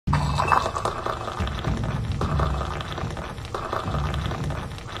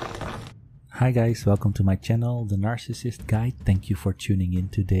Hi guys, welcome to my channel, The Narcissist Guide. Thank you for tuning in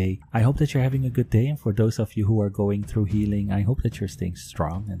today. I hope that you're having a good day, and for those of you who are going through healing, I hope that you're staying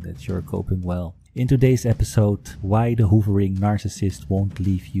strong and that you're coping well. In today's episode, why the hoovering narcissist won't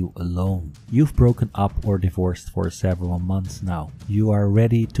leave you alone. You've broken up or divorced for several months now. You are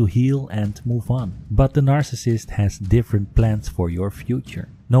ready to heal and move on. But the narcissist has different plans for your future.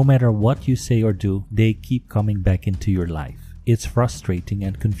 No matter what you say or do, they keep coming back into your life. It's frustrating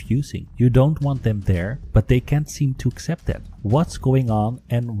and confusing. You don't want them there, but they can't seem to accept that. What's going on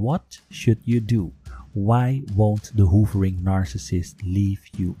and what should you do? Why won't the hoovering narcissist leave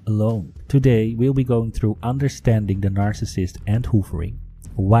you alone? Today, we'll be going through understanding the narcissist and hoovering.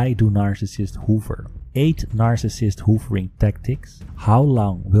 Why do narcissists hoover? 8 narcissist hoovering tactics. How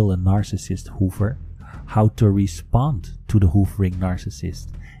long will a narcissist hoover? How to respond to the hoovering narcissist,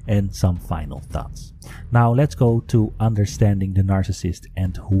 and some final thoughts. Now let's go to understanding the narcissist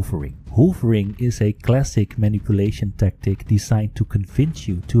and hoovering. Hoovering is a classic manipulation tactic designed to convince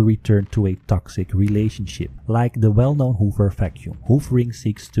you to return to a toxic relationship. Like the well-known Hoover vacuum, hoovering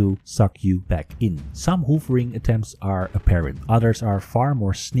seeks to suck you back in. Some hoovering attempts are apparent, others are far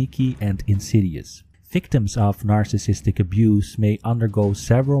more sneaky and insidious. Victims of narcissistic abuse may undergo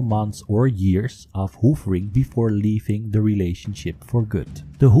several months or years of hoovering before leaving the relationship for good.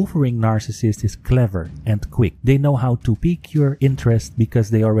 The hoovering narcissist is clever and quick. They know how to pique your interest because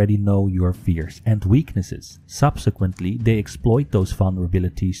they already know your fears and weaknesses. Subsequently, they exploit those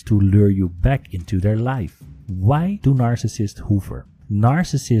vulnerabilities to lure you back into their life. Why do narcissists hoover?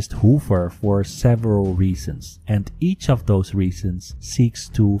 Narcissists hoover for several reasons, and each of those reasons seeks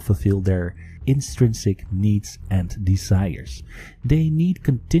to fulfill their intrinsic needs and desires. They need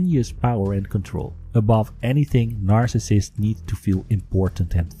continuous power and control. Above anything, narcissists need to feel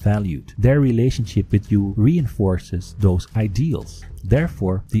important and valued. Their relationship with you reinforces those ideals.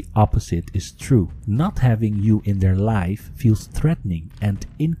 Therefore, the opposite is true. Not having you in their life feels threatening and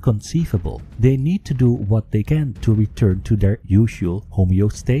inconceivable. They need to do what they can to return to their usual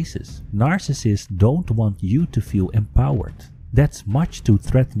homeostasis. Narcissists don't want you to feel empowered. That's much too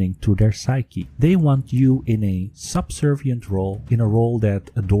threatening to their psyche. They want you in a subservient role, in a role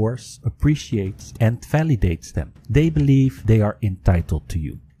that adores, appreciates, and validates them. They believe they are entitled to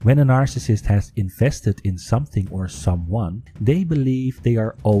you. When a narcissist has invested in something or someone, they believe they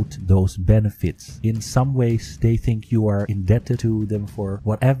are owed those benefits. In some ways, they think you are indebted to them for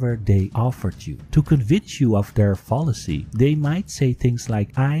whatever they offered you. To convince you of their fallacy, they might say things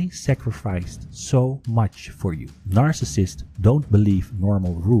like, "I sacrificed so much for you." Narcissists don't believe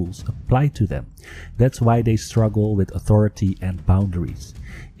normal rules apply to them. That's why they struggle with authority and boundaries.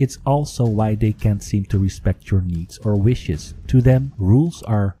 It's also why they can't seem to respect your needs or wishes. To them, rules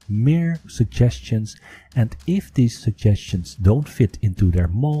are mere suggestions, and if these suggestions don't fit into their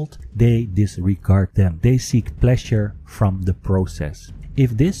mold, they disregard them. They seek pleasure from the process.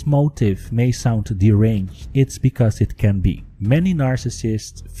 If this motive may sound deranged, it's because it can be. Many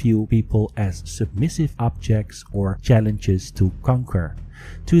narcissists view people as submissive objects or challenges to conquer.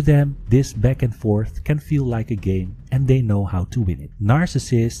 To them, this back and forth can feel like a game, and they know how to win it.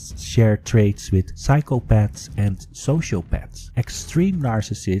 Narcissists share traits with psychopaths and sociopaths. Extreme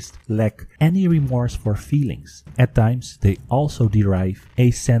narcissists lack any remorse for feelings. At times, they also derive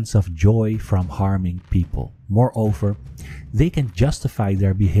a sense of joy from harming people. Moreover, they can justify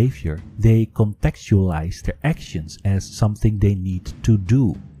their behavior. They contextualize their actions as something they need to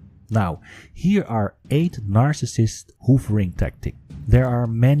do. Now, here are 8 narcissist hoovering tactics. There are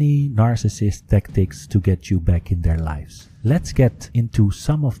many narcissist tactics to get you back in their lives. Let's get into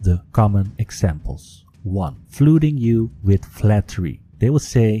some of the common examples. 1. Flooding you with flattery. They will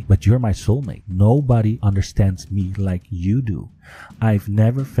say, "But you're my soulmate. Nobody understands me like you do. I've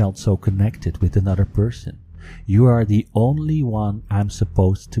never felt so connected with another person. You are the only one I'm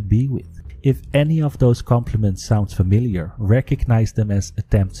supposed to be with." If any of those compliments sounds familiar, recognize them as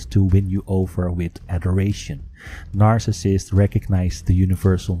attempts to win you over with adoration. Narcissists recognize the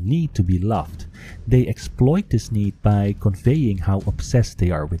universal need to be loved. They exploit this need by conveying how obsessed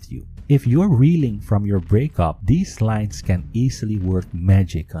they are with you. If you're reeling from your breakup, these lines can easily work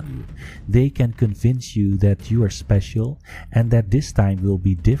magic on you. They can convince you that you are special and that this time will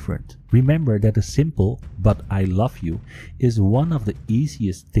be different. Remember that a simple "but I love you" is one of the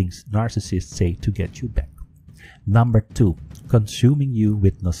easiest things narcissists say to get you back. Number 2, consuming you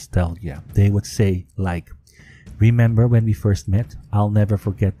with nostalgia. They would say like, "Remember when we first met? I'll never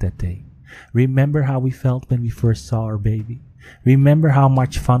forget that day. Remember how we felt when we first saw our baby? Remember how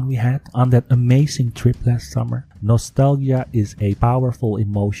much fun we had on that amazing trip last summer? Nostalgia is a powerful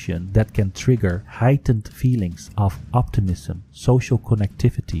emotion that can trigger heightened feelings of optimism, social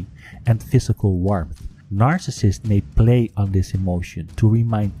connectivity, and physical warmth. Narcissists may play on this emotion to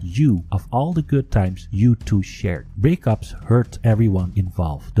remind you of all the good times you two shared. Breakups hurt everyone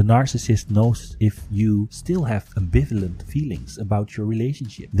involved. The narcissist knows if you still have ambivalent feelings about your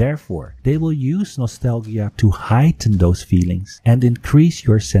relationship. Therefore, they will use nostalgia to heighten those feelings and increase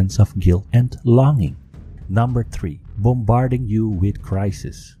your sense of guilt and longing. Number 3. Bombarding you with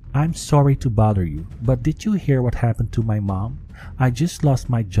crisis. I'm sorry to bother you, but did you hear what happened to my mom? I just lost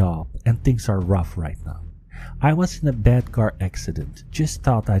my job and things are rough right now. I was in a bad car accident. Just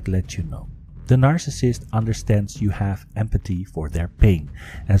thought I'd let you know. The narcissist understands you have empathy for their pain.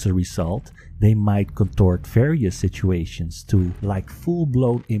 As a result, they might contort various situations to like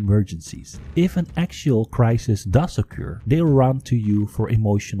full-blown emergencies. If an actual crisis does occur, they'll run to you for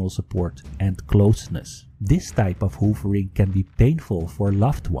emotional support and closeness. This type of hoovering can be painful for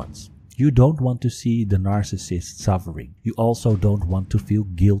loved ones. You don't want to see the narcissist suffering. You also don't want to feel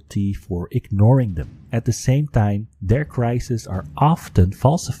guilty for ignoring them. At the same time, their crises are often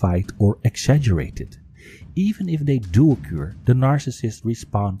falsified or exaggerated. Even if they do occur, the narcissist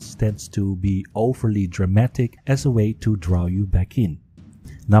response tends to be overly dramatic as a way to draw you back in.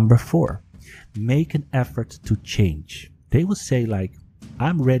 Number 4. Make an effort to change. They will say like,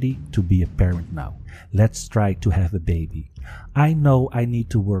 I'm ready to be a parent now. Let's try to have a baby. I know I need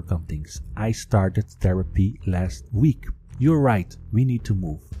to work on things. I started therapy last week. You're right, we need to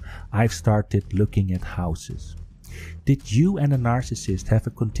move. I've started looking at houses. Did you and a narcissist have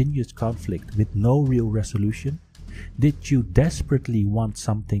a continuous conflict with no real resolution? Did you desperately want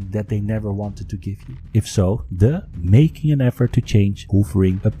something that they never wanted to give you? If so, the making an effort to change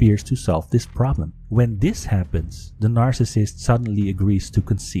hoovering appears to solve this problem. When this happens, the narcissist suddenly agrees to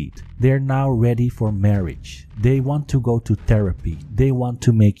concede. They're now ready for marriage. They want to go to therapy. They want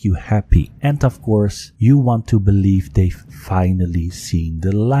to make you happy. And of course, you want to believe they've finally seen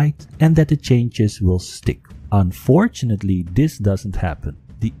the light and that the changes will stick. Unfortunately, this doesn't happen.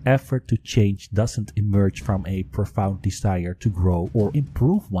 The effort to change doesn't emerge from a profound desire to grow or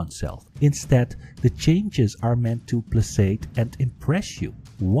improve oneself. Instead, the changes are meant to placate and impress you.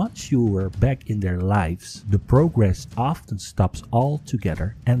 Once you are back in their lives, the progress often stops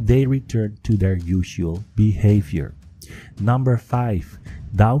altogether and they return to their usual behavior. Number 5.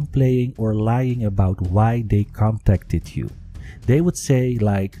 Downplaying or lying about why they contacted you. They would say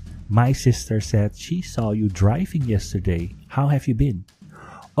like, my sister said she saw you driving yesterday. How have you been?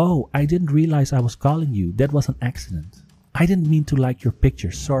 Oh, I didn't realize I was calling you. That was an accident. I didn't mean to like your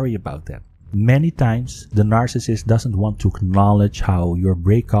picture. Sorry about that. Many times, the narcissist doesn't want to acknowledge how your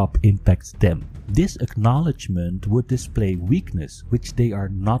breakup impacts them. This acknowledgement would display weakness, which they are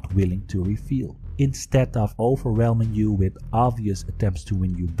not willing to reveal. Instead of overwhelming you with obvious attempts to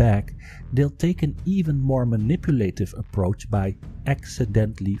win you back, they'll take an even more manipulative approach by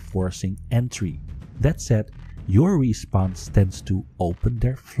accidentally forcing entry. That said, your response tends to open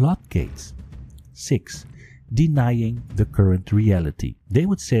their floodgates. 6. Denying the current reality. They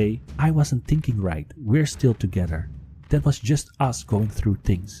would say, I wasn't thinking right, we're still together. That was just us going through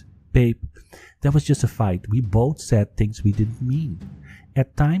things. Babe, that was just a fight, we both said things we didn't mean.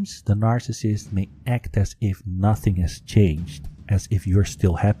 At times, the narcissist may act as if nothing has changed, as if you're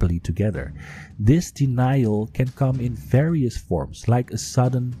still happily together. This denial can come in various forms, like a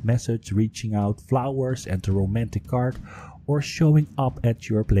sudden message reaching out, flowers and a romantic card, or showing up at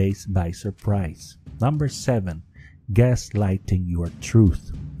your place by surprise. Number 7. Gaslighting your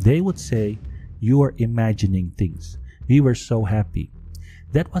truth. They would say, you are imagining things. We were so happy.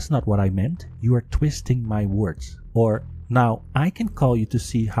 That was not what I meant. You are twisting my words. Or, now I can call you to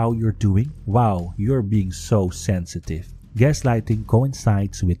see how you're doing. Wow, you're being so sensitive. Gaslighting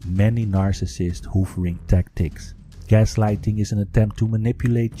coincides with many narcissist hoovering tactics. Gaslighting is an attempt to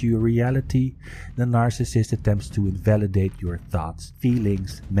manipulate your reality. The narcissist attempts to invalidate your thoughts,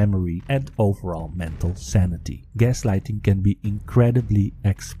 feelings, memory, and overall mental sanity. Gaslighting can be incredibly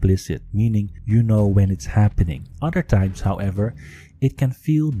explicit, meaning you know when it's happening. Other times, however, it can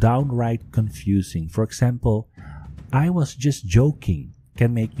feel downright confusing. For example, I was just joking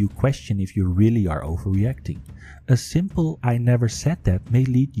can make you question if you really are overreacting. A simple I never said that may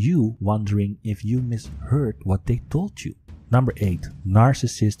lead you wondering if you misheard what they told you. Number 8.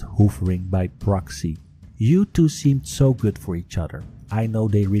 Narcissist hoovering by proxy. You two seemed so good for each other. I know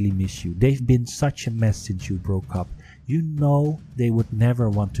they really miss you. They've been such a mess since you broke up. You know they would never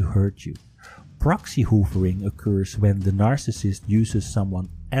want to hurt you. Proxy hoovering occurs when the narcissist uses someone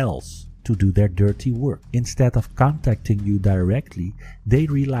else to to do their dirty work. Instead of contacting you directly, they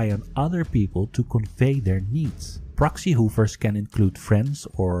rely on other people to convey their needs. Proxy hoovers can include friends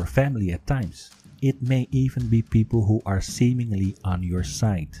or family at times. It may even be people who are seemingly on your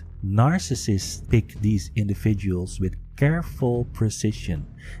side. Narcissists pick these individuals with careful precision.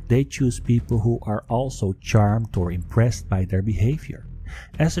 They choose people who are also charmed or impressed by their behavior.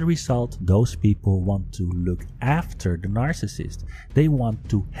 As a result, those people want to look after the narcissist. They want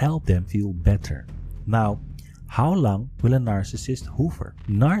to help them feel better. Now, how long will a narcissist hoover?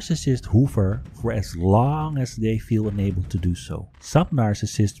 Narcissists hoover for as long as they feel unable to do so. Some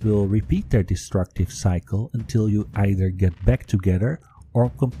narcissists will repeat their destructive cycle until you either get back together or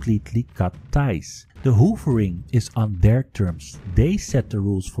completely cut ties. The hoovering is on their terms. They set the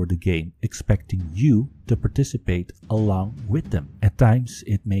rules for the game, expecting you to participate along with them. At times,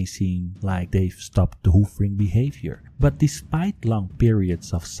 it may seem like they've stopped the hoovering behavior, but despite long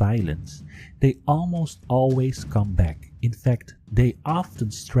periods of silence, they almost always come back. In fact, they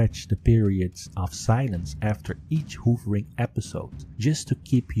often stretch the periods of silence after each hoovering episode, just to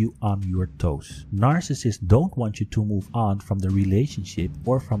keep you on your toes. Narcissists don't want you to move on from the relationship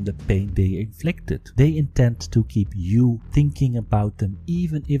or from the pain they inflicted. They intend to keep you thinking about them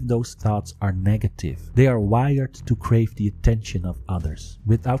even if those thoughts are negative. They are wired to crave the attention of others.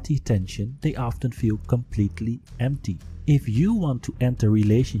 Without the attention, they often feel completely empty. If you want to end a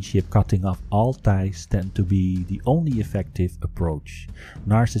relationship, cutting off all ties tend to be the only effective approach.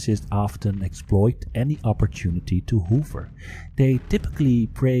 Narcissists often exploit any opportunity to hoover. They typically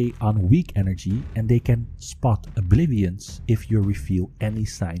prey on weak energy, and they can spot oblivions if you reveal any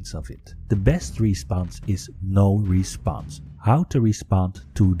signs of it. The best response is no response. How to respond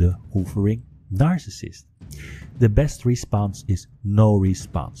to the hoovering narcissist? The best response is no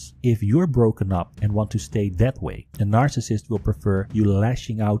response. If you're broken up and want to stay that way, a narcissist will prefer you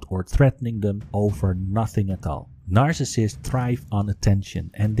lashing out or threatening them over nothing at all. Narcissists thrive on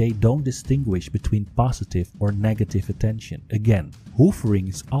attention, and they don't distinguish between positive or negative attention. Again, hoovering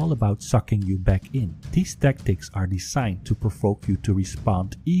is all about sucking you back in. These tactics are designed to provoke you to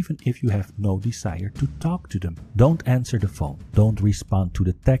respond even if you have no desire to talk to them. Don't answer the phone. Don't respond to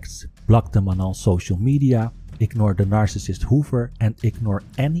the texts. Block them on all social media. Ignore the narcissist hoover and ignore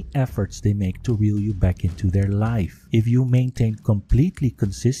any efforts they make to reel you back into their life. If you maintain completely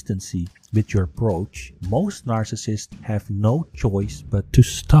consistency with your approach, most narcissists have no choice but to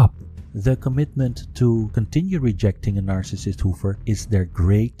stop. The commitment to continue rejecting a narcissist hoover is their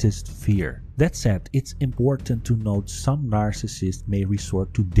greatest fear. That said, it's important to note some narcissists may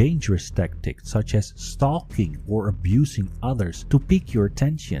resort to dangerous tactics such as stalking or abusing others to pique your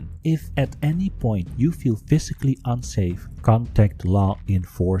attention. If at any point you feel physically unsafe, contact law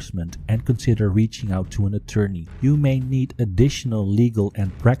enforcement and consider reaching out to an attorney. You may need additional legal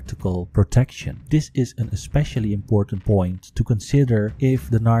and practical protection. This is an especially important point to consider if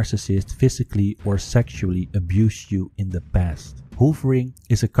the narcissist physically or sexually abused you in the past. Hoovering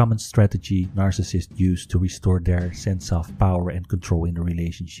is a common strategy narcissists use to restore their sense of power and control in a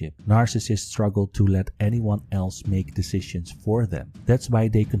relationship. Narcissists struggle to let anyone else make decisions for them. That's why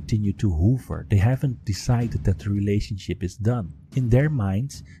they continue to hoover. They haven't decided that the relationship is done. In their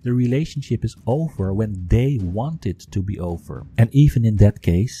minds, the relationship is over when they want it to be over. And even in that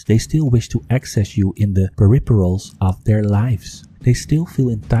case, they still wish to access you in the peripherals of their lives. They still feel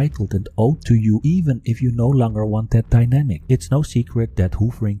entitled and owed to you even if you no longer want that dynamic. It's no secret that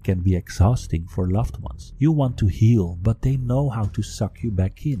hoovering can be exhausting for loved ones. You want to heal, but they know how to suck you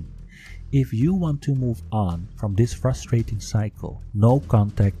back in. If you want to move on from this frustrating cycle, no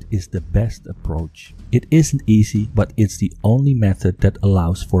contact is the best approach. It isn't easy, but it's the only method that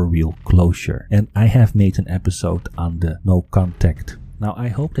allows for real closure. And I have made an episode on the no contact. Now, I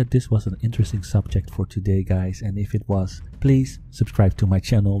hope that this was an interesting subject for today, guys, and if it was, please subscribe to my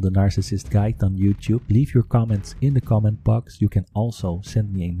channel, The Narcissist Guide on YouTube. Leave your comments in the comment box. You can also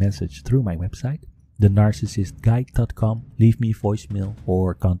send me a message through my website, thenarcissistguide.com. Leave me a voicemail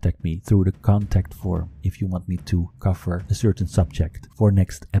or contact me through the contact form if you want me to cover a certain subject for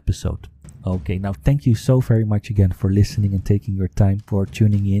next episode. Okay, now thank you so very much again for listening and taking your time for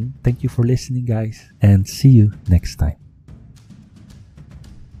tuning in. Thank you for listening, guys, and see you next time.